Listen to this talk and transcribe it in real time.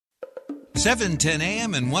710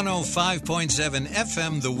 AM and 105.7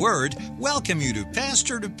 FM The Word welcome you to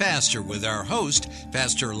Pastor with our host,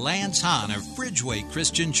 Pastor Lance Hahn of Bridgeway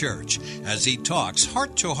Christian Church, as he talks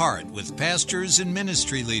heart to heart with pastors and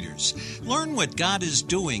ministry leaders. Learn what God is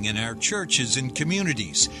doing in our churches and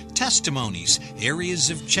communities, testimonies, areas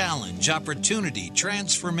of challenge, opportunity,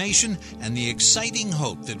 transformation, and the exciting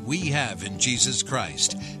hope that we have in Jesus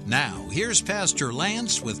Christ. Now, here's Pastor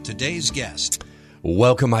Lance with today's guest.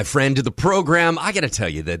 Welcome, my friend, to the program. I got to tell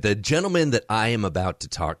you that the gentleman that I am about to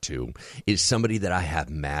talk to is somebody that I have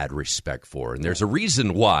mad respect for. And there's a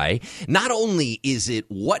reason why. Not only is it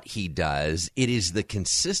what he does, it is the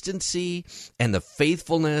consistency and the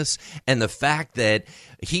faithfulness and the fact that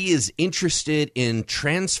he is interested in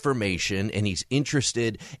transformation and he's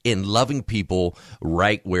interested in loving people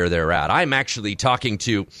right where they're at. I'm actually talking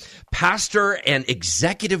to Pastor and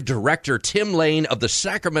Executive Director Tim Lane of the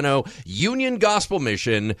Sacramento Union Gospel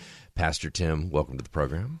Mission. Pastor Tim, welcome to the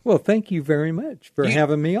program. Well, thank you very much for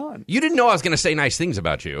having me on. You didn't know I was going to say nice things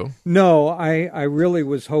about you. No, I really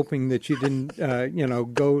was hoping that you didn't,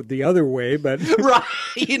 go the other way, but right,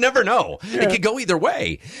 you never know. Yeah. It could go either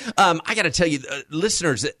way. I got to tell you,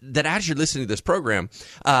 listeners, that as you're listening to this program,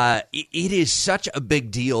 it is such a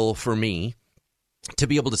big deal for me to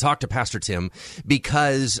be able to talk to Pastor Tim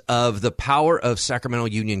because of the power of Sacramento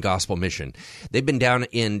Union Gospel Mission. They've been down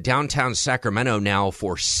in downtown Sacramento now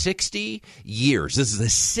for 60 years. This is the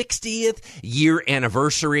 60th year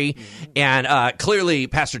anniversary, and clearly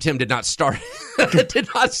Pastor Tim did not start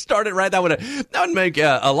it right. That would make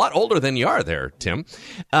a lot older than you are there, Tim.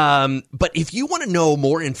 But if you want to know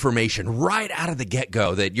more information right out of the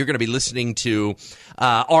get-go that you're going to be listening to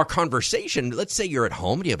our conversation, let's say you're at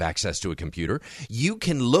home and you have access to a computer, you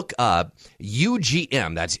can look up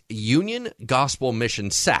UGM, that's Union Gospel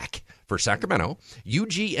Mission SAC for Sacramento,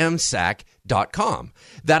 UGMSAC.com.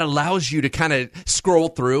 That allows you to kind of scroll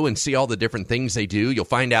through and see all the different things they do. You'll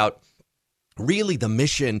find out really the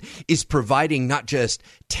mission is providing not just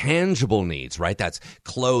tangible needs, right? That's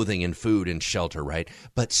clothing and food and shelter, right?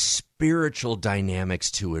 But spiritual dynamics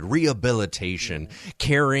to it, rehabilitation,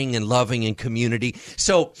 caring and loving and community.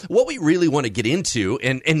 So what we really want to get into,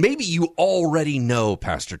 and maybe you already know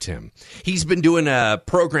Pastor Tim, he's been doing a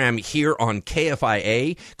program here on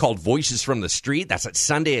KFIA called Voices from the Street. That's at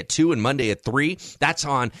Sunday at 2 and Monday at 3. That's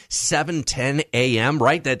on 7:10 a.m.,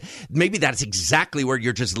 right? That's exactly where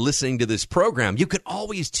you're just listening to this program. You could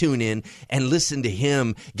always tune in and listen to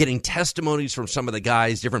him getting testimonies from some of the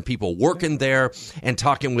guys, different people working there and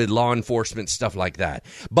talking with law enforcement, stuff like that.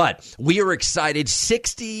 But we are excited,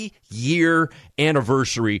 60-year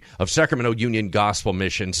anniversary of Sacramento Union Gospel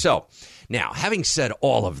Mission. So now, having said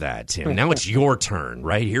all of that, Tim, now it's your turn,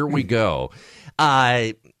 right? Here we go.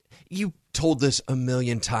 You told this a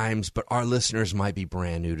million times, but our listeners might be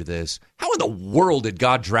brand new to this. How in the world did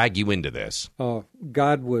God drag you into this? Oh,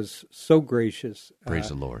 God was so gracious. Praise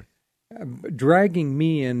the Lord. Dragging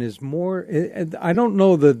me in is more, I don't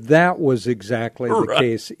know that was exactly the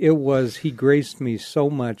case. It was, he graced me so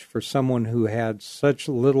much for someone who had such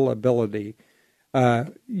little ability.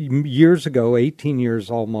 Years ago, 18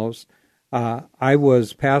 years almost, I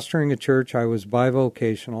was pastoring a church. I was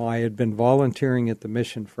bivocational. I had been volunteering at the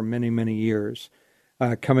mission for many, many years,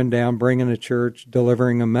 coming down, bringing a church,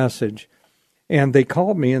 delivering a message. And they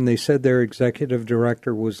called me and they said their executive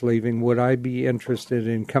director was leaving. Would I be interested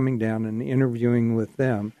in coming down and interviewing with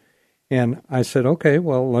them? And I said, okay,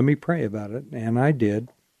 well, let me pray about it. And I did.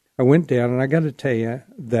 I went down, and I got to tell you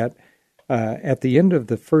that at the end of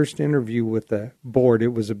the first interview with the board,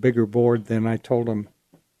 it was a bigger board, then I told them,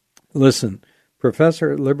 listen,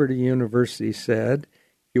 professor at Liberty University said,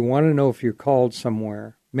 if you want to know if you're called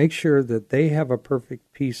somewhere, make sure that they have a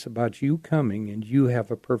perfect peace about you coming and you have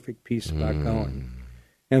a perfect peace about going.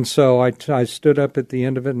 And so I stood up at the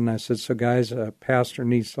end of it and I said, so guys, a pastor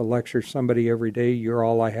needs to lecture somebody every day. You're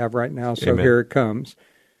all I have right now, so Amen. Here it comes.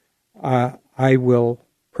 I will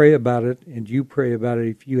pray about it and you pray about it.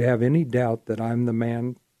 If you have any doubt that I'm the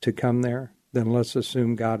man to come there, then let's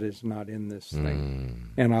assume God is not in this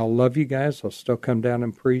thing. And I'll love you guys. I'll still come down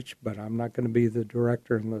and preach, but I'm not going to be the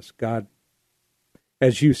director unless God,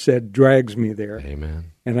 as you said, drags me there.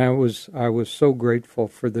 Amen. And I was so grateful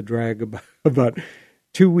for the drag. About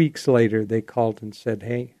 2 weeks later, they called and said,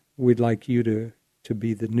 hey, we'd like you to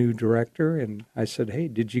be the new director. And I said, hey,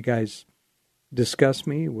 did you guys discuss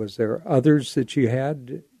me? Was there others that you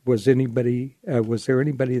had? Was there anybody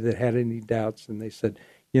that had any doubts? And they said,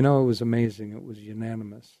 it was amazing. It was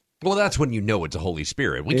unanimous. Well, that's when you know it's the Holy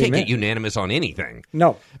Spirit. We can't get unanimous on anything.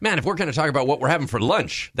 No. Man, if we're going to talk about what we're having for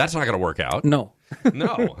lunch, that's not going to work out. No.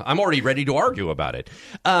 No, I'm already ready to argue about it.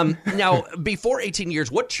 Now, before 18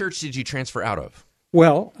 years, what church did you transfer out of?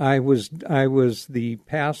 Well, I was the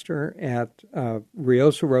pastor at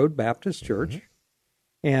Riosa Road Baptist Church,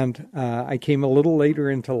 and I came a little later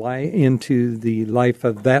into the life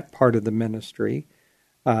of that part of the ministry.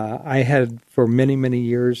 I had for many, many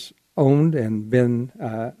years owned and been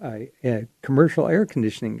a commercial air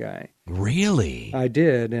conditioning guy. Really? I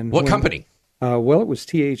did. And what company? Well, it was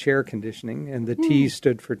TH Air Conditioning, and the T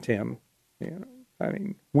stood for Tim. I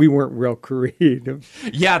mean, we weren't real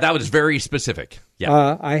creative. Yeah, that was very specific.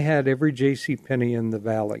 Yeah, I had every J.C. Penney in the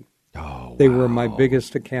valley. Oh, they were my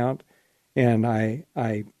biggest account, and I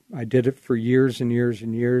did it for years and years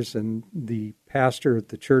and years. And the pastor at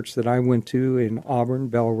the church that I went to in Auburn,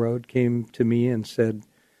 Bell Road, came to me and said,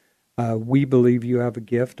 "We believe you have a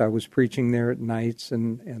gift." I was preaching there at nights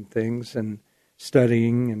and things and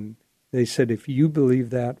studying, and they said, "If you believe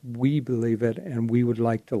that, we believe it, and we would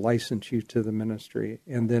like to license you to the ministry."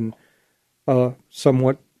 And then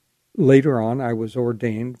somewhat later on, I was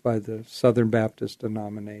ordained by the Southern Baptist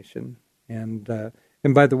denomination. And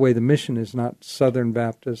by the way, the mission is not Southern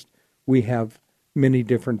Baptist. We have many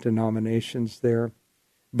different denominations there,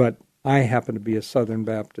 but I happen to be a Southern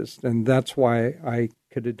Baptist, and that's why I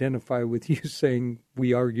could identify with you saying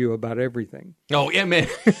we argue about everything. Oh, amen.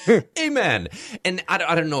 Amen. And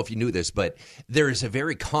I don't know if you knew this, but there is a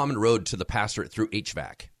very common road to the pastorate through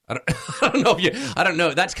HVAC. I don't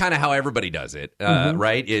know. That's kind of how everybody does it,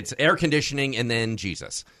 right? It's air conditioning and then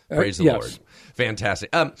Jesus. Praise the Lord.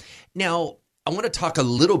 Fantastic. Now, I want to talk a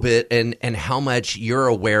little bit and how much you're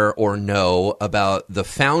aware or know about the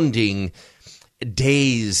founding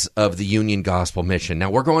days of the Union Gospel Mission. Now,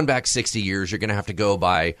 we're going back 60 years. You're going to have to go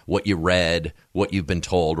by what you read, what you've been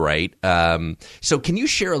told, right? So can you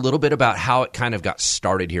share a little bit about how it kind of got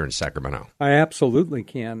started here in Sacramento? I absolutely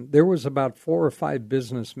can. There was about 4 or 5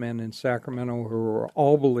 businessmen in Sacramento who were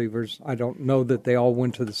all believers. I don't know that they all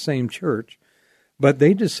went to the same church, but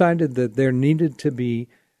they decided that there needed to be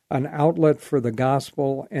an outlet for the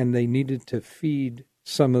gospel, and they needed to feed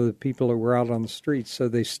some of the people that were out on the streets. So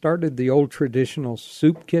they started the old traditional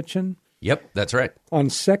soup kitchen. Yep, that's right. On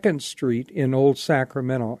 2nd Street in Old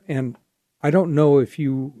Sacramento. And I don't know if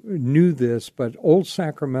you knew this, but Old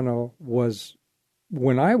Sacramento was,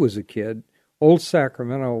 when I was a kid, Old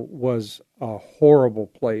Sacramento was a horrible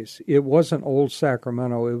place. It wasn't Old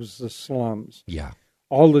Sacramento, it was the slums. Yeah.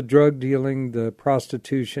 All the drug dealing, the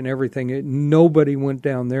prostitution, everything. Nobody went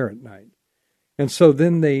down there at night. And so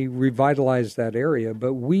then they revitalized that area.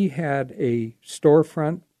 But we had a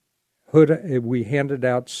storefront. We handed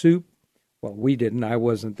out soup. Well, we didn't. I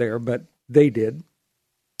wasn't there, but they did.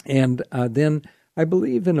 And then I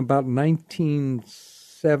believe in about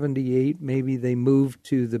 1978, maybe they moved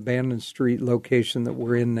to the Bandon Street location that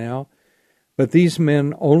we're in now. But these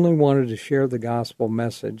men only wanted to share the gospel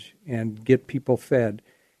message and get people fed.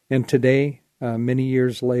 And today, many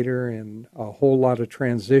years later and a whole lot of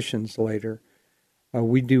transitions later,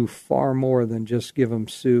 we do far more than just give them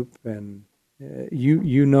soup, and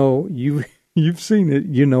you've seen it.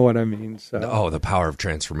 You know what I mean. So. Oh, the power of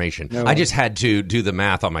transformation. No. I just had to do the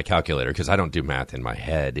math on my calculator because I don't do math in my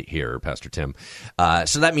head here, Pastor Tim.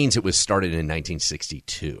 So that means it was started in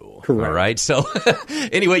 1962. Correct. All right. So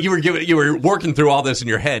anyway, you were working through all this in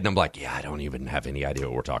your head, and I'm like, yeah, I don't even have any idea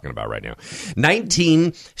what we're talking about right now.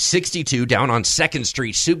 1962, down on 2nd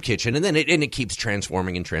Street Soup Kitchen, and then it keeps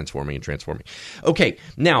transforming and transforming and transforming. Okay,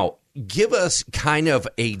 now, give us kind of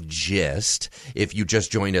a gist. If you just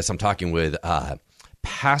joined us, I'm talking with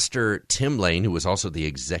Pastor Tim Lane, who is also the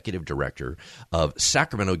executive director of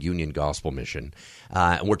Sacramento Union Gospel Mission.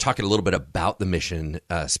 And we're talking a little bit about the mission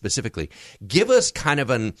specifically. Give us kind of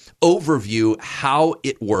an overview how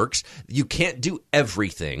it works. You can't do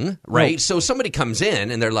everything, right? No. So somebody comes in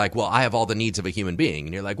and they're like, well, I have all the needs of a human being.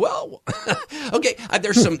 And you're like, well, okay,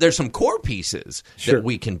 there's some core pieces that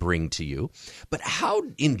we can bring to you. But how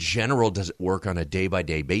in general does it work on a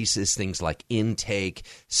day-by-day basis? Things like intake.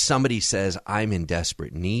 Somebody says, I'm in desperate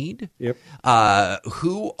need. Yep.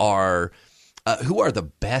 Who are the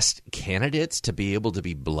best candidates to be able to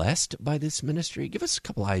be blessed by this ministry? Give us a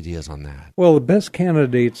couple ideas on that. Well, the best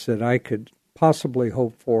candidates that I could possibly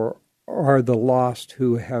hope for are the lost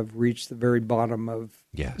who have reached the very bottom of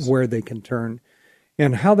where they can turn.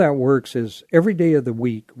 And how that works is every day of the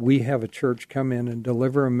week, we have a church come in and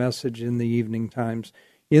deliver a message in the evening times.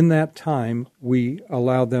 In that time, we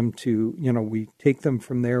allow them to, we take them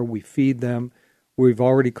from there, we feed them. We've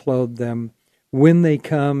already clothed them. when they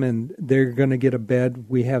come and they're going to get a bed,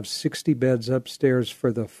 we have 60 beds upstairs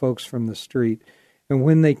for the folks from the street. And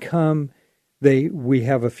when they come, we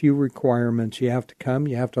have a few requirements. You have to come.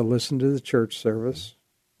 You have to listen to the church service.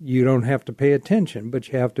 You don't have to pay attention, but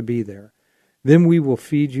you have to be there. Then we will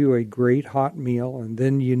feed you a great hot meal, and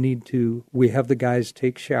then we have the guys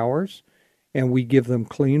take showers, and we give them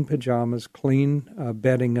clean pajamas, clean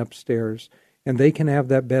bedding upstairs, and they can have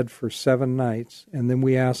that bed for 7 nights, and then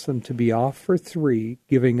we ask them to be off for 3,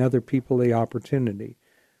 giving other people the opportunity.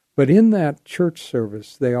 But in that church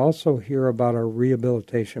service, they also hear about our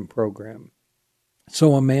rehabilitation program.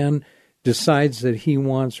 So a man decides that he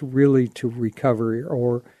wants really to recover,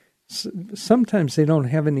 or sometimes they don't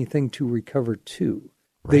have anything to recover to.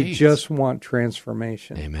 Right. They just want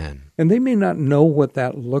transformation. Amen. And they may not know what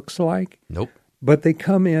that looks like. Nope. But they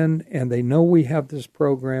come in and they know we have this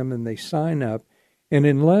program and they sign up. And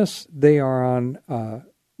unless they are on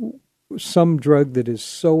some drug that is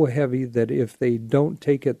so heavy that if they don't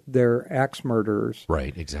take it, they're axe murderers.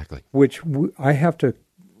 Right, exactly. Which I have to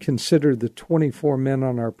consider the 24 men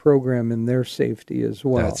on our program and their safety as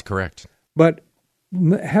well. That's correct. But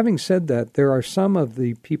having said that, there are some of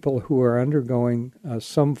the people who are undergoing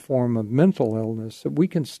some form of mental illness that we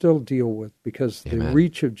can still deal with because Amen. The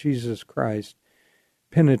reach of Jesus Christ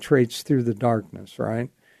penetrates through the darkness, right?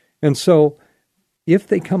 And so if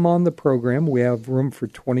they come on the program, we have room for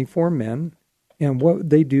 24 men, and what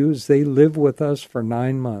they do is they live with us for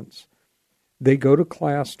 9 months. They go to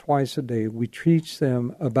class twice a day. We teach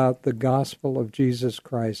them about the gospel of Jesus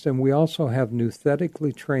Christ, and we also have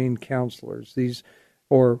nouthetically trained counselors.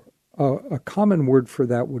 A common word for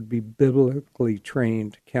that would be biblically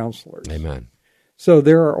trained counselors. Amen. So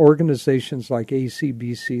there are organizations like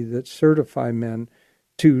ACBC that certify men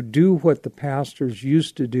to do what the pastors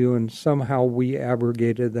used to do, and somehow we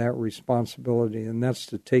abrogated that responsibility, and that's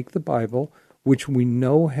to take the Bible, which we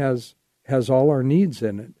know has all our needs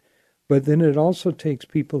in it, but then it also takes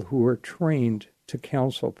people who are trained to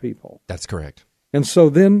counsel people. That's correct. And so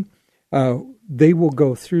then they will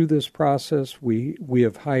go through this process. We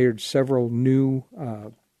have hired several new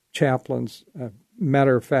chaplains.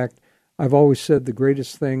 Matter of fact, I've always said the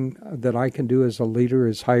greatest thing that I can do as a leader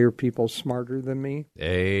is hire people smarter than me.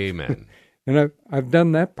 Amen. And I've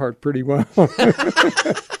done that part pretty well.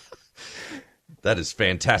 That is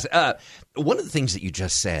fantastic. One of the things that you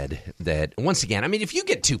just said that, once again, I mean, if you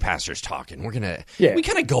get two pastors talking, we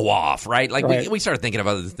kind of go off, right? Like right. We start thinking of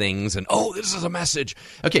other things and, this is a message.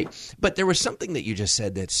 Okay, but there was something that you just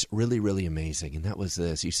said that's really, really amazing, and that was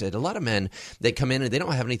this. You said a lot of men, they come in and they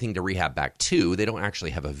don't have anything to rehab back to. They don't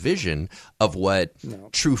actually have a vision of what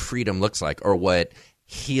true freedom looks like or what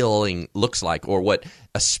healing looks like or what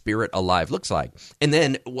a spirit alive looks like. And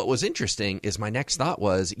then what was interesting is my next thought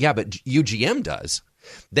was, but UGM does.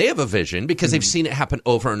 They have a vision because they've seen it happen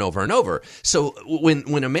over and over and over. So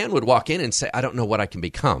when a man would walk in and say, I don't know what I can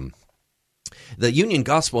become, the Union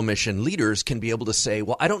Gospel Mission leaders can be able to say,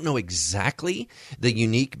 well, I don't know exactly the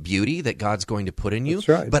unique beauty that God's going to put in you,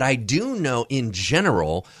 but I do know in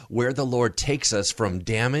general where the Lord takes us from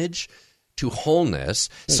damage to wholeness.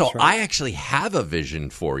 I actually have a vision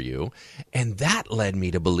for you. And that led me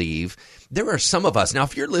to believe there are some of us. Now,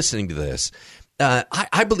 if you're listening to this,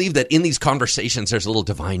 I believe that in these conversations, there's little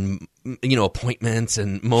divine, appointments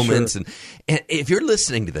and moments. Sure. And if you're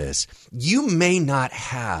listening to this, you may not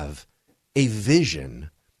have a vision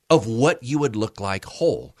of what you would look like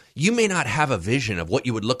whole. You may not have a vision of what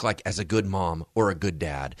you would look like as a good mom or a good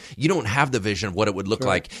dad. You don't have the vision of what it would look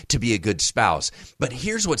like to be a good spouse. But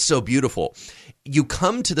here's what's so beautiful. You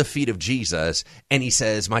come to the feet of Jesus and he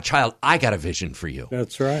says, my child, I got a vision for you.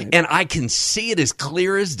 That's right. And I can see it as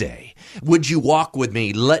clear as day. Would you walk with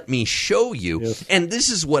me? Let me show you. Yes. And this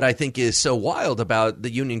is what I think is so wild about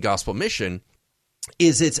the Union Gospel Mission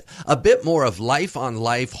is it's a bit more of life on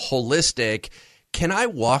life, holistic. Can I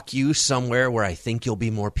walk you somewhere where I think you'll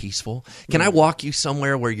be more peaceful? Can I walk you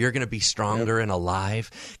somewhere where you're going to be stronger and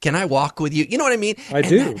alive? Can I walk with you? You know what I mean? I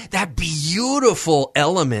do. That beautiful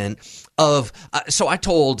element of so I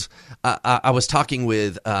told I was talking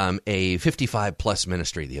with a 55-plus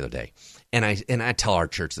ministry the other day, and I tell our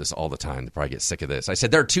church this all the time. They probably get sick of this. I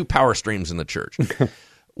said there are two power streams in the church.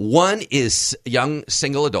 One is young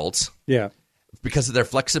single adults, because of their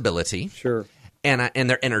flexibility, and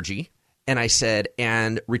their energy. And I said,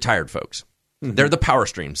 and retired folks. Mm-hmm. They're the power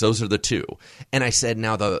streams. Those are the two. And I said,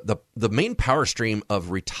 now the main power stream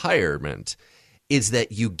of retirement is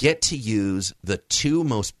that you get to use the two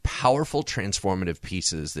most powerful transformative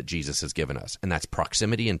pieces that Jesus has given us, and that's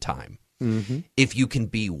proximity and time. Mm-hmm. If you can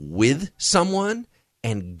be with someone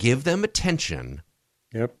and give them attention,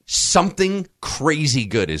 Yep. something crazy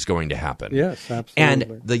good is going to happen. Yes,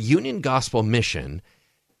 absolutely. And the Union Gospel Mission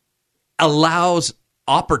allows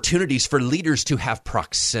opportunities for leaders to have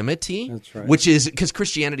proximity. That's right. Which is because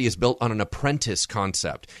Christianity is built on an apprentice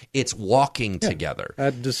concept. It's walking together.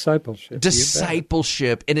 Discipleship.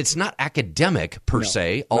 Discipleship, and it's not academic per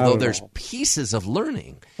se, although there's pieces of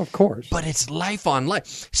learning. Of course. But it's life on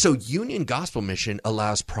life. So Union Gospel Mission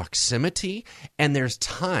allows proximity, and there's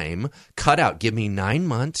time cut out. Give me 9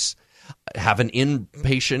 months, have an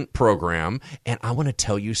inpatient program, and I want to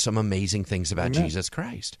tell you some amazing things about Jesus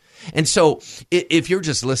Christ. And so if you're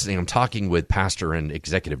just listening, I'm talking with Pastor and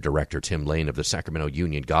Executive Director Tim Lane of the Sacramento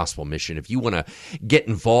Union Gospel Mission. If you want to get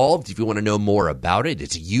involved, if you want to know more about it,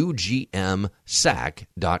 it's ugmsac.com.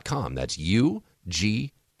 That's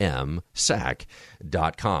ugmsac.com.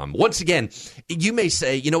 Once again, you may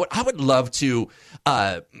say, you know what, I would love to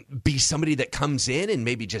be somebody that comes in and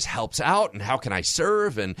maybe just helps out, and how can I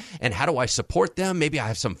serve, and how do I support them? Maybe I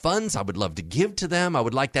have some funds I would love to give to them. I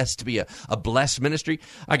would like this to be a blessed ministry.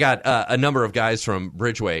 I got a number of guys from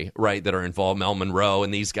Bridgeway, right, that are involved, Mel Monroe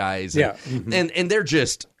and these guys. And, and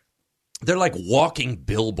they're like walking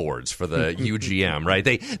billboards for the UGM, right?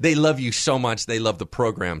 They love you so much. They love the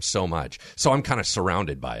program so much. So I'm kind of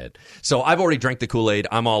surrounded by it. So I've already drank the Kool-Aid.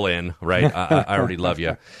 I'm all in, right? I already love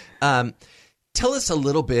you. Tell us a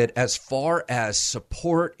little bit as far as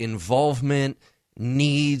support, involvement,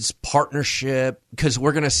 needs, partnership, because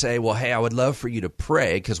we're going to say, well, hey, I would love for you to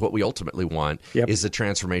pray, because what we ultimately want is the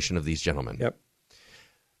transformation of these gentlemen.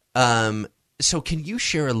 So can you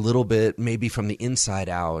share a little bit, maybe from the inside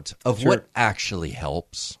out, of what actually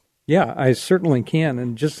helps? Yeah, I certainly can.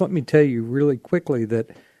 And just let me tell you really quickly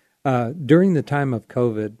that during the time of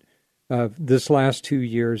COVID, this last 2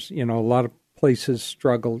 years, a lot of places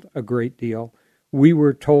struggled a great deal. We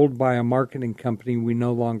were told by a marketing company we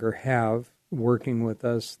no longer have working with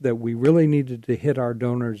us that we really needed to hit our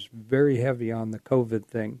donors very heavy on the COVID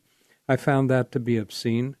thing. I found that to be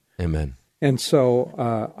obscene. Amen. And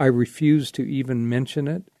so I refuse to even mention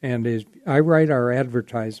it. And I write our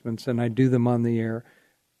advertisements, and I do them on the air.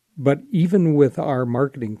 But even with our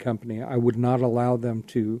marketing company, I would not allow them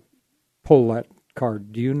to pull that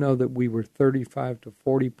card. Do you know that we were 35 to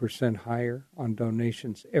 40% higher on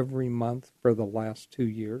donations every month for the last 2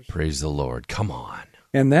 years? Praise the Lord. Come on.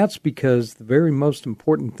 And that's because the very most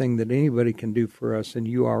important thing that anybody can do for us, and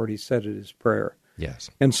you already said it, is prayer. Yes.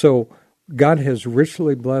 And so God has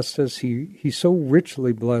richly blessed us. He so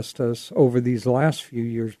richly blessed us over these last few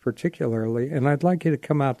years particularly, and I'd like you to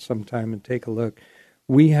come out sometime and take a look.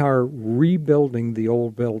 We are rebuilding the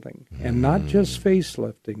old building, and not just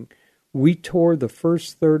facelifting. We tore the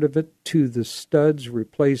first third of it to the studs,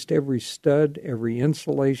 replaced every stud, every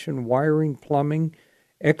insulation, wiring, plumbing,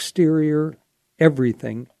 exterior,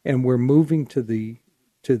 everything, and we're moving to the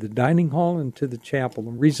dining hall and to the chapel.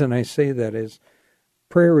 The reason I say that is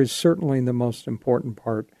prayer is certainly the most important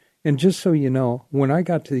part. And just so you know, when I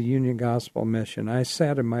got to the Union Gospel Mission, I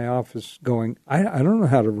sat in my office going, I don't know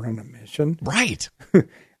how to run a mission. Right.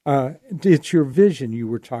 It's your vision you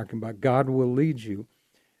were talking about. God will lead you.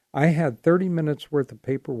 I had 30 minutes worth of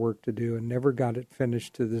paperwork to do and never got it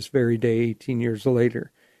finished to this very day, 18 years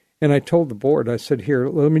later. And I told the board, I said, here,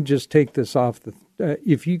 let me just take this off.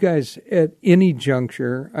 If you guys, at any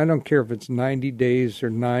juncture, I don't care if it's 90 days or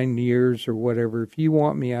 9 years or whatever, if you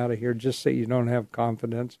want me out of here, just say you don't have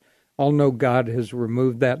confidence. I'll know God has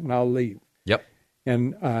removed that and I'll leave. Yep.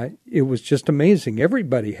 And it was just amazing.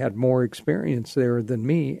 Everybody had more experience there than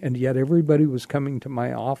me, and yet everybody was coming to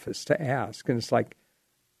my office to ask. And it's like,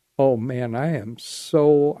 oh, man, I am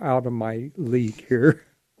so out of my league here.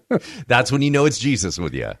 That's when you know it's Jesus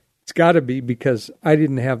with you. It's got to be, because I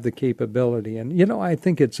didn't have the capability. And, I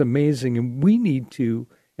think it's amazing, and we need to,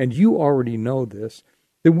 and you already know this,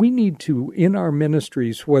 that we need to, in our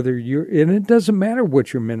ministries, whether you're, and it doesn't matter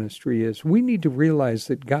what your ministry is, we need to realize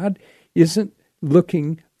that God isn't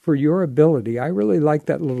looking for your ability. I really like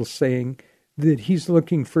that little saying, that he's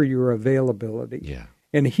looking for your availability. Yeah.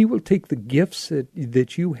 And he will take the gifts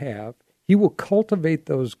that you have, he will cultivate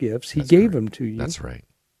those gifts. He gave them to you. That's right.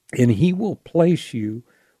 And he will place you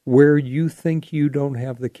where you think you don't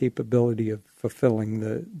have the capability of fulfilling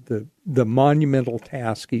the monumental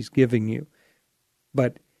task he's giving you.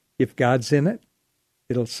 But if God's in it,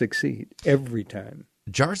 it'll succeed every time.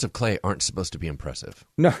 jars of clay aren't supposed to be impressive.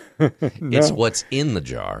 No. It's what's in the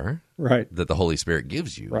jar that the Holy Spirit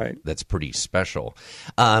gives you that's pretty special.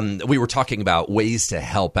 We were talking about ways to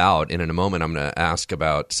help out, and in a moment I'm going to ask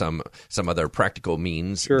about some other practical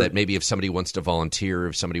means that maybe if somebody wants to volunteer,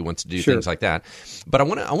 if somebody wants to do things like that. But I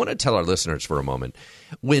want to tell our listeners for a moment,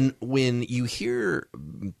 when you hear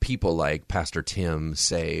people like Pastor Tim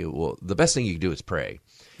say, well, the best thing you can do is pray.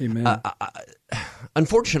 Amen.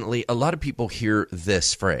 Unfortunately, a lot of people hear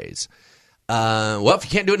this phrase. Well, if you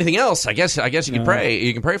can't do anything else, I guess you can pray.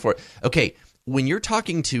 You can pray for it. Okay, when you're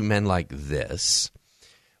talking to men like this,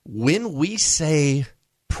 when we say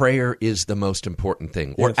prayer is the most important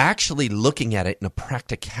thing, we're actually looking at it in a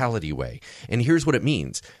practicality way. And here's what it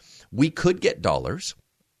means. We could get dollars.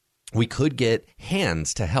 We could get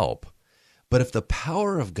hands to help. But if the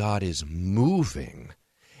power of God is moving,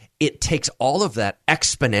 it takes all of that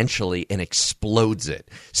exponentially and explodes it.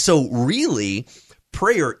 So really,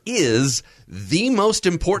 prayer is the most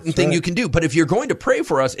important thing you can do. But if you're going to pray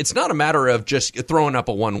for us, it's not a matter of just throwing up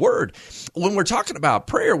a one word. When we're talking about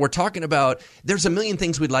prayer, we're talking about there's a million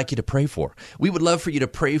things we'd like you to pray for. We would love for you to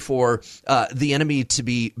pray for the enemy to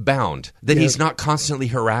be bound, that he's not constantly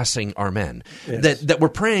harassing our men, that we're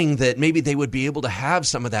praying that maybe they would be able to have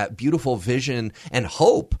some of that beautiful vision and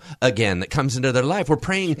hope again that comes into their life. We're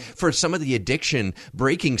praying for some of the addiction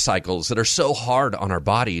breaking cycles that are so hard on our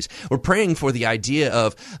bodies. We're praying for the idea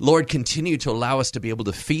of, Lord, continue to allow us to be able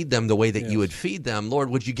to feed them the way that you would feed them. Lord,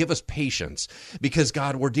 would you give us patience? Because,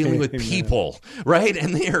 God, we're dealing with people, right?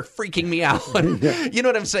 And they are freaking me out. You know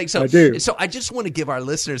what I'm saying? So, I just want to give our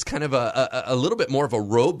listeners kind of a little bit more of a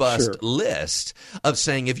robust list of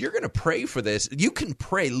saying, if you're going to pray for this, you can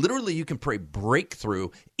pray, literally you can pray breakthrough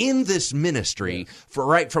in this ministry for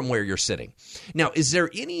right from where you're sitting. Now, is there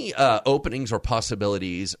any openings or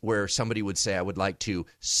possibilities where somebody would say, I would like to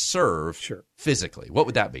serve physically? What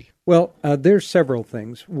would that be? Well, there's several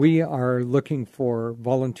things. We are looking for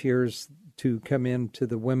volunteers to come into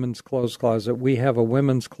the women's clothes closet. We have a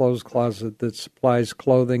women's clothes closet that supplies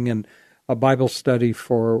clothing and a Bible study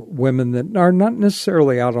for women that are not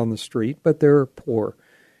necessarily out on the street, but they're poor.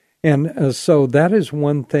 And so that is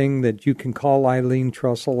one thing that you can call Eileen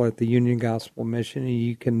Trussell at the Union Gospel Mission, and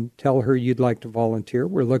you can tell her you'd like to volunteer.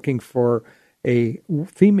 We're looking for a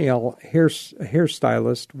female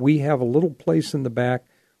hairstylist. We have a little place in the back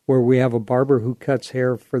where we have a barber who cuts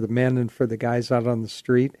hair for the men and for the guys out on the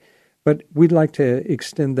street. But we'd like to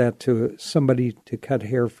extend that to somebody to cut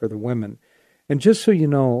hair for the women. And just so you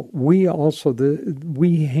know, we also,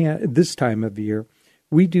 this time of year,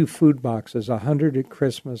 we do food boxes, 100 at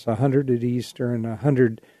Christmas, 100 at Easter, and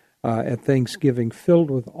 100 at Thanksgiving,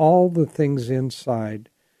 filled with all the things inside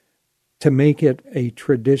to make it a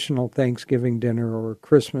traditional Thanksgiving dinner or a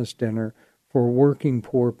Christmas dinner for working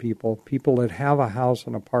poor people, people that have a house,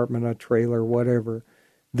 an apartment, a trailer, whatever,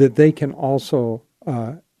 that they can also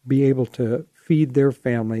be able to feed their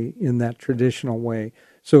family in that traditional way.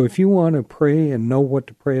 So if you want to pray and know what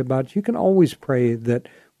to pray about, you can always pray that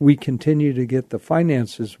we continue to get the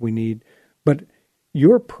finances we need. But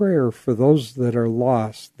your prayer for those that are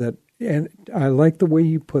lost, and I like the way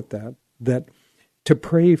you put that to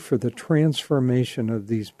pray for the transformation of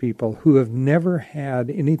these people who have never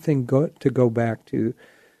had anything to go back to.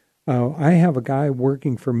 I have a guy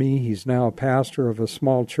working for me. He's now a pastor of a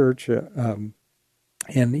small church, and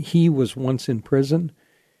he was once in prison.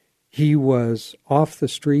 He was off the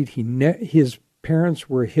street. His parents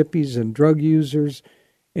were hippies and drug users,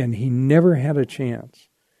 and he never had a chance.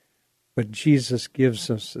 But Jesus gives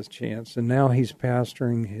us a chance, and now he's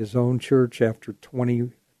pastoring his own church after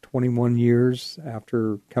 21 years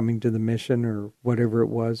after coming to the mission or whatever it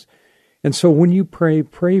was. And so when you pray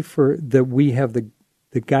for that we have the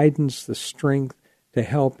guidance, the strength to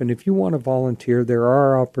help. And if you want to volunteer, there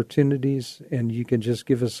are opportunities, and you can just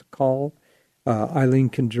give us a call. Eileen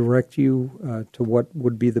can direct you to what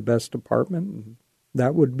would be the best department.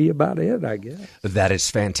 That would be about it, I guess. That is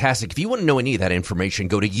fantastic. If you want to know any of that information,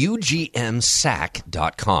 go to ugmsac.com.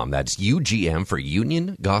 That's UGM for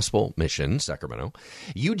Union Gospel Mission, Sacramento.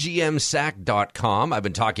 ugmsac.com. I've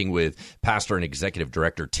been talking with Pastor and Executive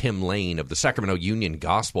Director Tim Lane of the Sacramento Union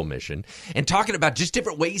Gospel Mission and talking about just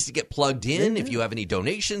different ways to get plugged in. If you have any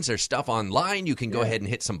donations or stuff online, you can go ahead and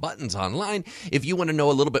hit some buttons online. If you want to know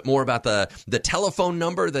a little bit more about the telephone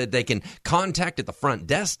number that they can contact at the front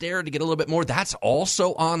desk there to get a little bit more, that's all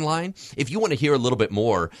also online. If you want to hear a little bit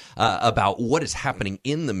more about what is happening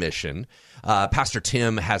in the mission, Pastor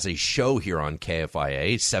Tim has a show here on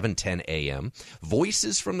KFIA, 7:10 a.m.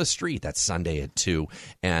 Voices from the Street. That's Sunday at 2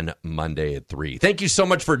 and Monday at 3. Thank you so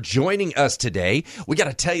much for joining us today. We got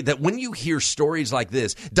to tell you that when you hear stories like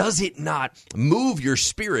this, does it not move your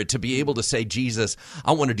spirit to be able to say, Jesus,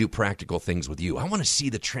 I want to do practical things with you. I want to see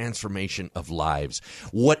the transformation of lives.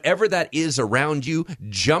 Whatever that is around you,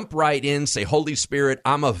 jump right in, say, Holy Spirit,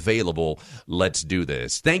 I'm available. Let's do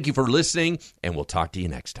this. Thank you for listening, and we'll talk to you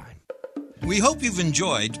next time. We hope you've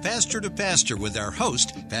enjoyed Pastor to Pastor with our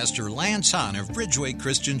host, Pastor Lance Hahn of Bridgeway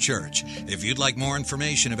Christian Church. If you'd like more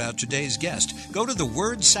information about today's guest, go to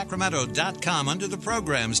thewordsacramento.com under the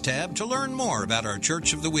Programs tab to learn more about our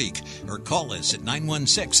Church of the Week, or call us at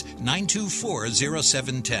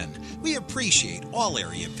 916-924-0710. We appreciate all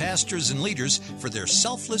area pastors and leaders for their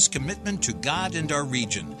selfless commitment to God and our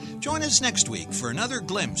region. Join us next week for another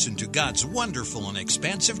glimpse into God's wonderful and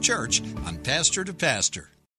expansive church on Pastor to Pastor.